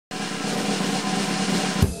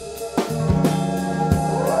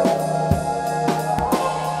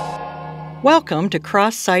Welcome to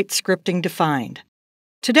Cross-Site Scripting Defined.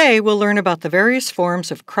 Today we'll learn about the various forms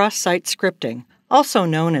of cross-site scripting, also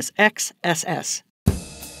known as XSS.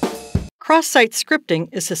 Cross-site scripting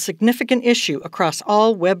is a significant issue across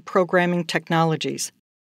all web programming technologies.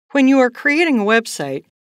 When you are creating a website,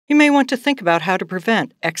 you may want to think about how to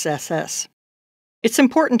prevent XSS. It's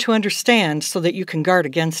important to understand so that you can guard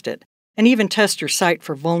against it, and even test your site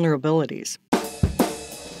for vulnerabilities.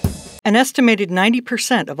 An estimated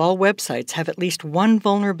 90% of all websites have at least one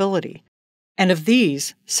vulnerability, and of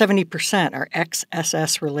these, 70% are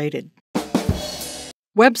XSS related.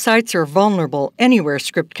 Websites are vulnerable anywhere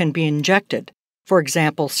script can be injected, for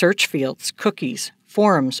example, search fields, cookies,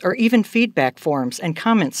 forums, or even feedback forums and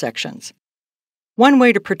comment sections. One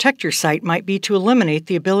way to protect your site might be to eliminate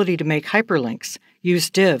the ability to make hyperlinks, use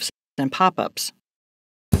divs, and pop-ups.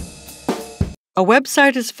 A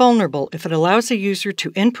website is vulnerable if it allows a user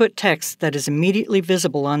to input text that is immediately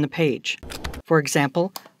visible on the page. For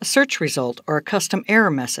example, a search result or a custom error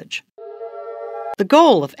message. The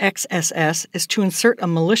goal of XSS is to insert a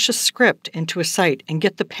malicious script into a site and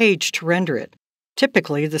get the page to render it.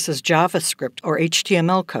 Typically, this is JavaScript or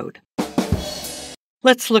HTML code.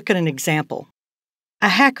 Let's look at an example. A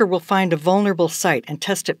hacker will find a vulnerable site and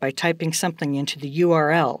test it by typing something into the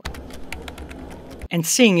URL and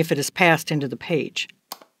seeing if it is passed into the page.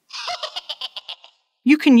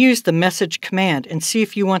 You can use the message command and see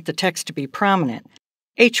if you want the text to be prominent.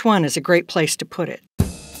 H1 is a great place to put it.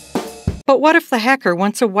 But what if the hacker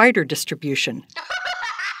wants a wider distribution?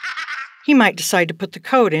 He might decide to put the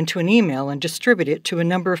code into an email and distribute it to a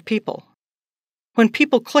number of people. When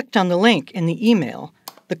people clicked on the link in the email,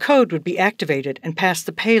 the code would be activated and pass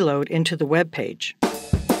the payload into the web page.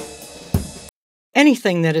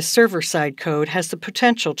 Anything that is server-side code has the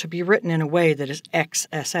potential to be written in a way that is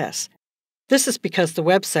XSS. This is because the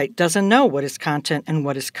website doesn't know what is content and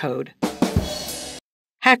what is code.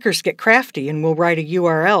 Hackers get crafty and will write a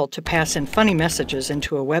URL to pass in funny messages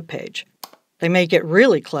into a web page. They may get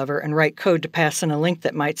really clever and write code to pass in a link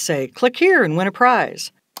that might say, "Click here and win a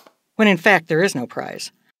prize," when in fact there is no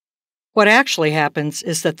prize. What actually happens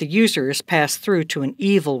is that the user is passed through to an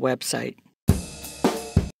evil website.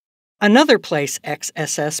 Another place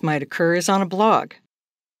XSS might occur is on a blog.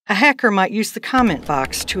 A hacker might use the comment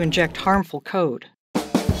box to inject harmful code.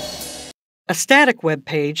 A static web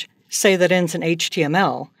page, say that ends in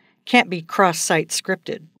HTML, can't be cross-site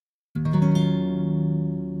scripted.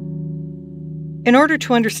 In order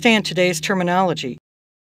to understand today's terminology,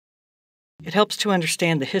 it helps to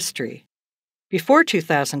understand the history. Before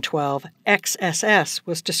 2012, XSS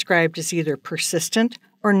was described as either persistent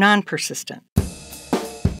or non-persistent.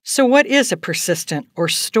 So what is a persistent or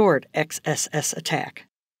stored XSS attack?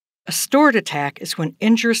 A stored attack is when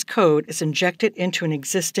injurious code is injected into an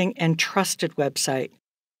existing and trusted website.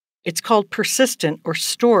 It's called persistent or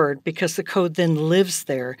stored because the code then lives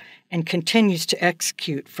there and continues to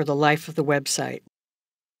execute for the life of the website.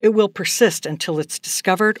 It will persist until it's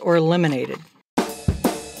discovered or eliminated.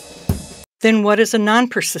 Then what is a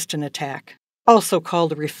non-persistent attack, also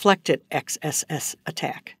called a reflected XSS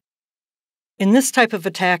attack? In this type of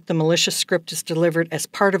attack, the malicious script is delivered as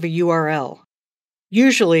part of a URL.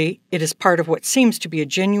 Usually, it is part of what seems to be a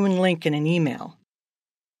genuine link in an email.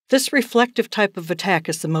 This reflective type of attack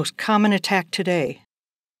is the most common attack today.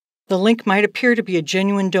 The link might appear to be a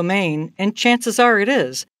genuine domain, and chances are it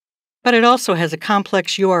is, but it also has a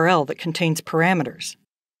complex URL that contains parameters.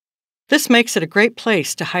 This makes it a great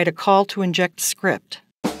place to hide a call to inject script.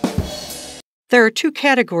 There are two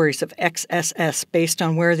categories of XSS based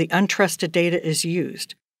on where the untrusted data is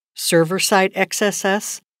used: server-side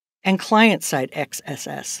XSS and client-side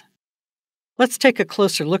XSS. Let's take a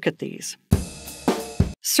closer look at these.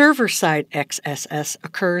 Server-side XSS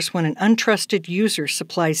occurs when an untrusted user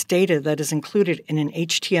supplies data that is included in an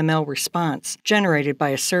HTML response generated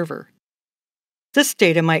by a server. This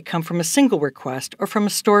data might come from a single request or from a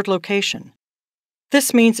stored location.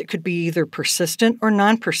 This means it could be either persistent or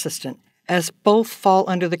non-persistent, as both fall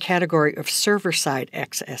under the category of server-side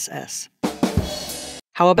XSS.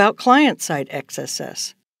 How about client-side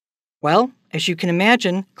XSS? Well, as you can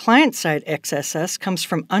imagine, client-side XSS comes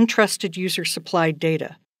from untrusted user-supplied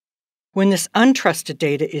data. When this untrusted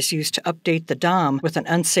data is used to update the DOM with an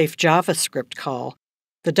unsafe JavaScript call,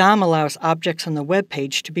 the DOM allows objects on the web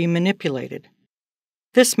page to be manipulated.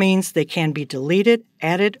 This means they can be deleted,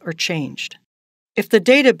 added, or changed. If the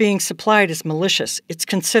data being supplied is malicious, it's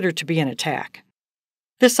considered to be an attack.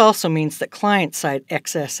 This also means that client-side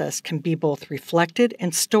XSS can be both reflected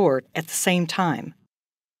and stored at the same time.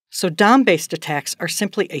 So DOM-based attacks are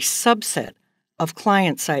simply a subset of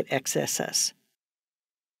client-side XSS.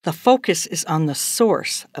 The focus is on the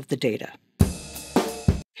source of the data.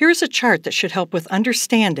 Here's a chart that should help with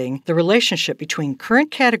understanding the relationship between current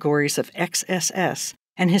categories of XSS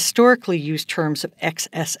and historically used terms of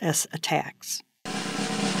XSS attacks.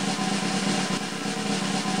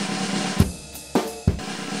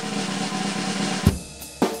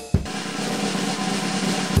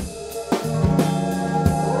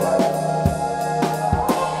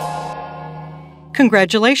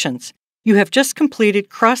 Congratulations! You have just completed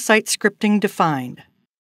Cross-Site Scripting Defined.